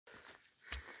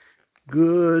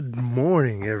Good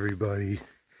morning, everybody.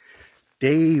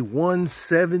 Day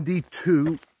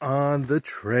 172 on the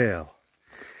trail.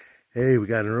 Hey, we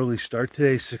got an early start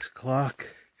today, 6 o'clock.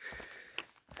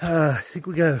 I think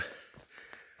we got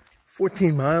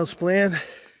 14 miles planned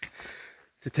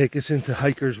to take us into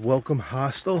Hiker's Welcome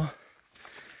Hostel.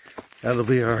 That'll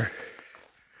be our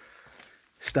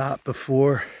stop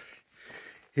before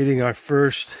hitting our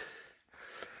first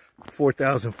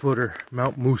 4,000 footer,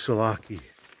 Mount Musalaki.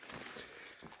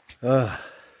 All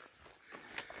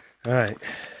right,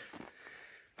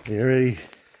 we already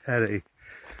had a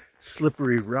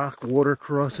slippery rock water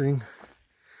crossing,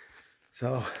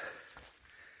 so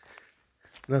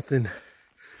nothing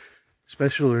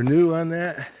special or new on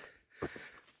that,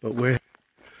 but we're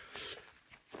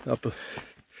up a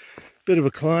bit of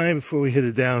a climb before we hit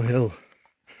a downhill,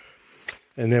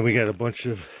 and then we got a bunch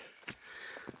of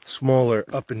smaller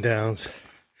up and downs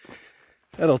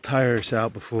that'll tire us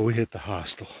out before we hit the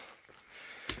hostel.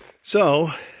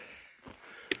 So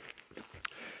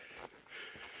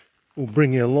we'll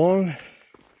bring you along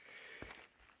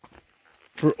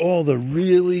for all the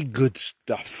really good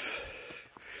stuff.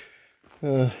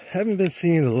 Haven't been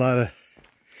seeing a lot of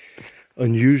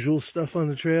unusual stuff on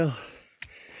the trail,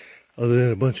 other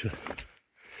than a bunch of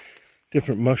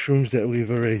different mushrooms that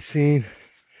we've already seen,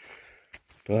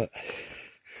 but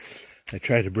I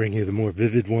try to bring you the more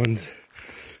vivid ones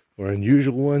or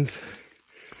unusual ones,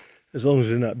 as long as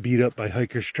they're not beat up by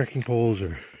hikers' trekking poles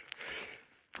or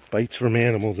bites from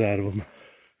animals out of them.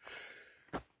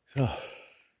 So,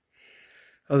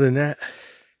 other than that,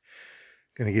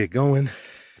 gonna get going.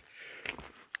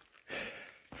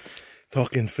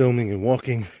 Talking, filming, and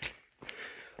walking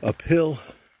uphill.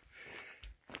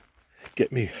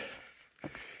 Get me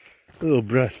a little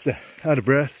out of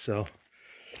breath, so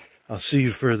I'll see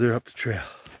you further up the trail.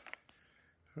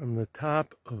 From the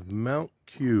top of Mount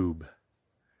Cube.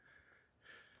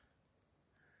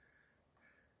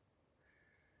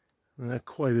 We're not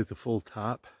quite at the full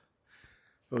top,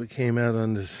 but we came out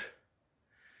on this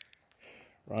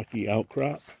rocky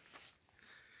outcrop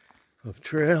of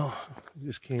trail. We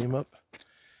just came up.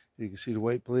 You can see the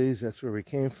white blaze, that's where we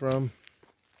came from.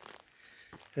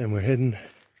 And we're heading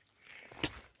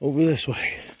over this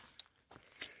way.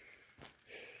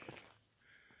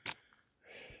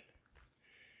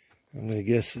 I'm gonna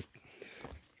guess it's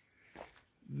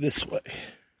this way.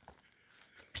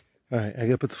 Alright, I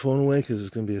gotta put the phone away because it's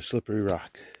gonna be a slippery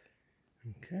rock.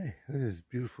 Okay, look at this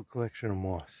beautiful collection of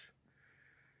moss.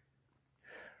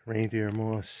 Reindeer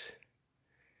moss.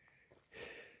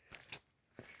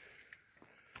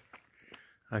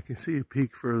 I can see a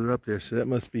peak further up there, so that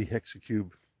must be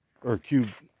Hexacube or Cube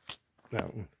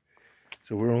Mountain.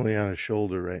 So we're only on a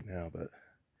shoulder right now, but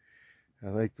I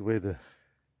like the way the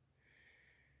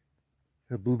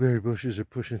blueberry bushes are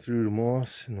pushing through the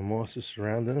moss, and the moss is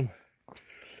surrounding them.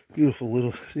 Beautiful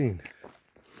little scene.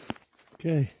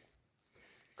 Okay,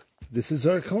 this is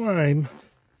our climb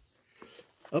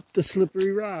up the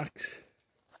slippery rocks.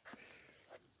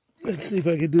 Let's see if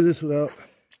I can do this without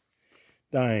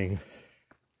dying.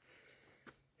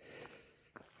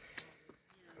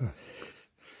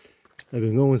 I've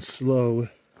been going slow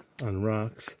on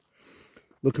rocks,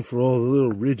 looking for all the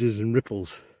little ridges and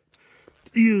ripples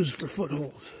to use for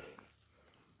footholds.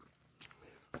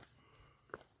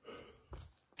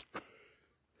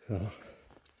 So,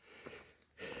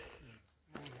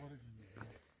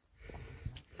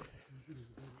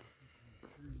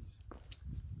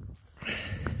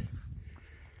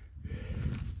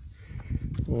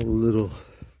 all the little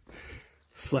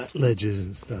flat ledges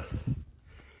and stuff.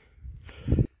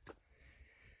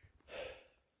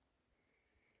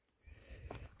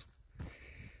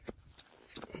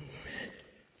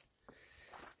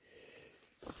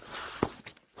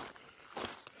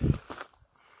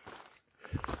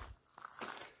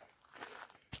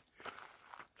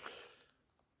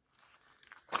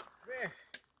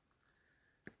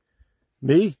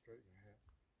 Me?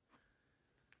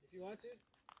 If you want to.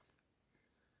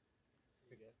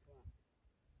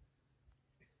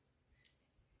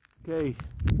 Okay,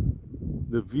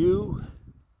 the view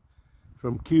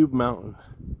from Cube Mountain.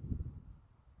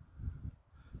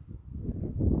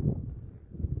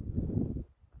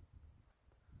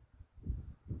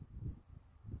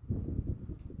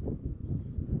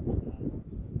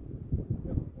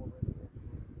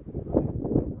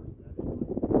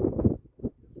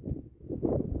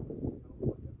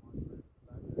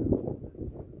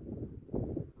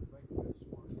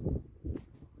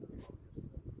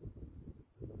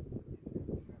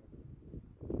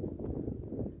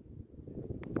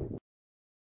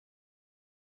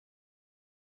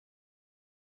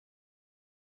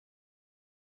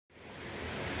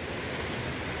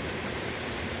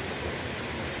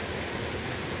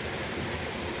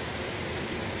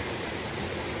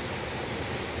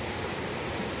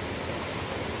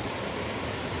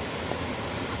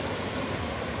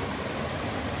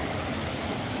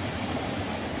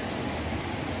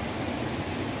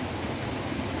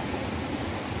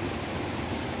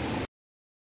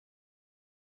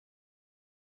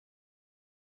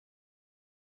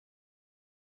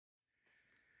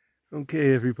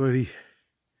 Okay, everybody,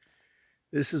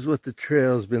 this is what the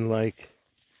trail's been like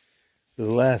for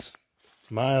the last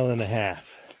mile and a half.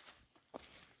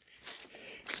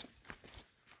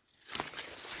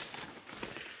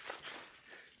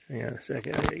 Hang on a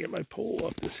second, I gotta get my pole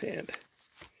off this hand.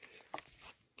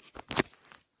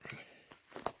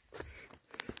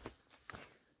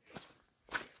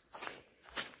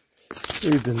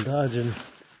 We've been dodging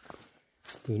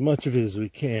as much of it as we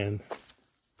can,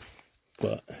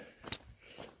 but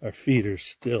our feet are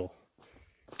still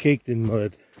caked in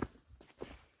mud.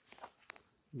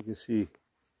 You can see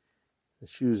the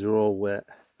shoes are all wet.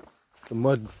 The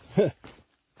mud,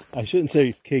 I shouldn't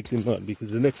say caked in mud, because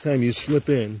the next time you slip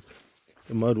in,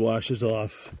 the mud washes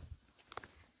off.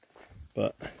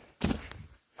 But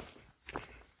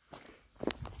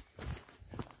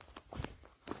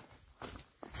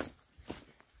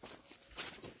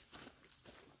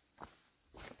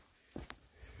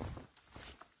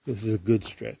this is a good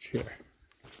stretch here.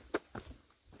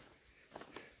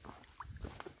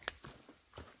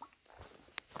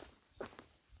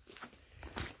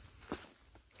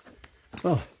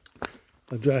 Oh,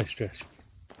 a dry stretch.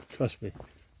 Trust me,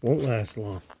 won't last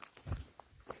long.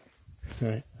 All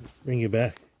right, bring you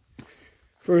back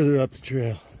further up the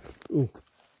trail. Ooh,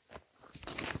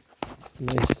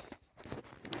 nice.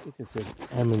 I think it's an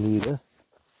amanita.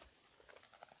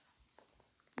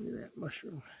 Look at that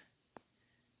mushroom.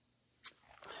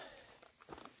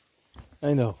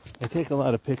 I know, I take a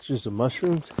lot of pictures of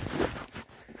mushrooms.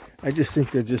 I just think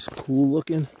they're just cool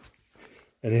looking,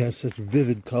 and they have such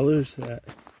vivid colors that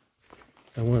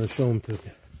I want to show them to you.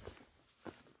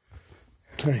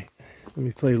 All right, let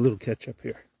me play a little catch up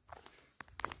here.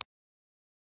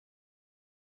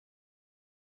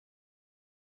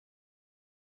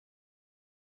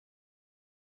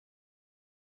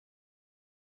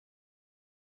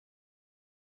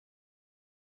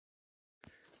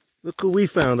 Look who we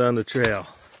found on the trail.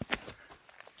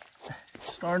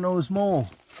 Star-nosed mole.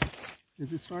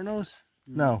 Is it star-nosed?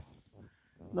 No.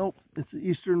 Nope, it's the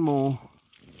eastern mole.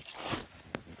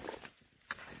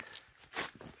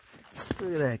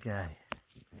 Look at that guy.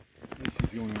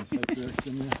 She's going in the side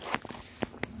direction,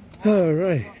 yeah. All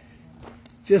right.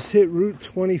 Just hit Route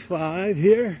 25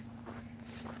 here.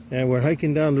 And we're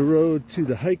hiking down the road to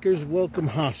the Hikers Welcome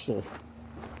Hostel.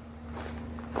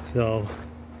 So,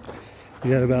 we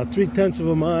got about 3/10 of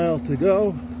a mile to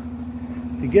go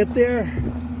to get there.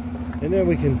 And then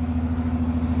we can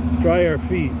dry our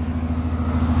feet.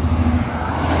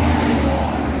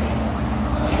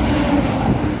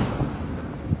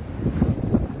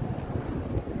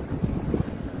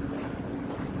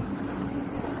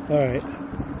 All right,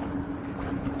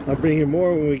 I'll bring you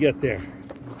more when we get there.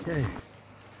 Okay,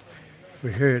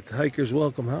 we're here at the Hikers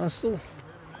Welcome Hostel.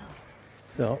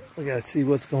 So we gotta see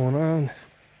what's going on,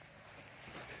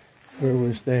 where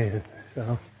we're staying.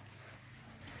 So,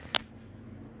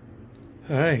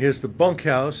 all right, here's the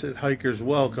bunkhouse at Hikers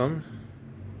Welcome.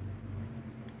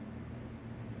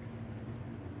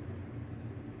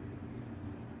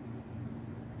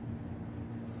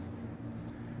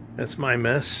 That's my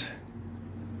mess.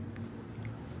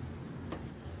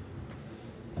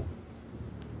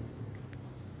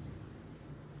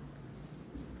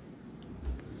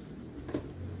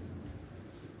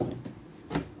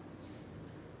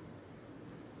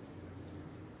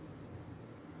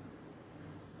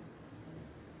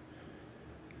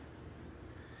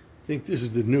 I think this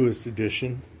is the newest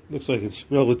edition. Looks like it's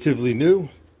relatively new.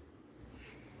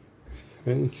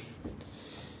 And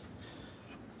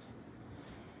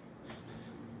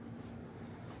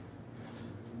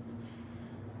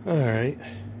all right.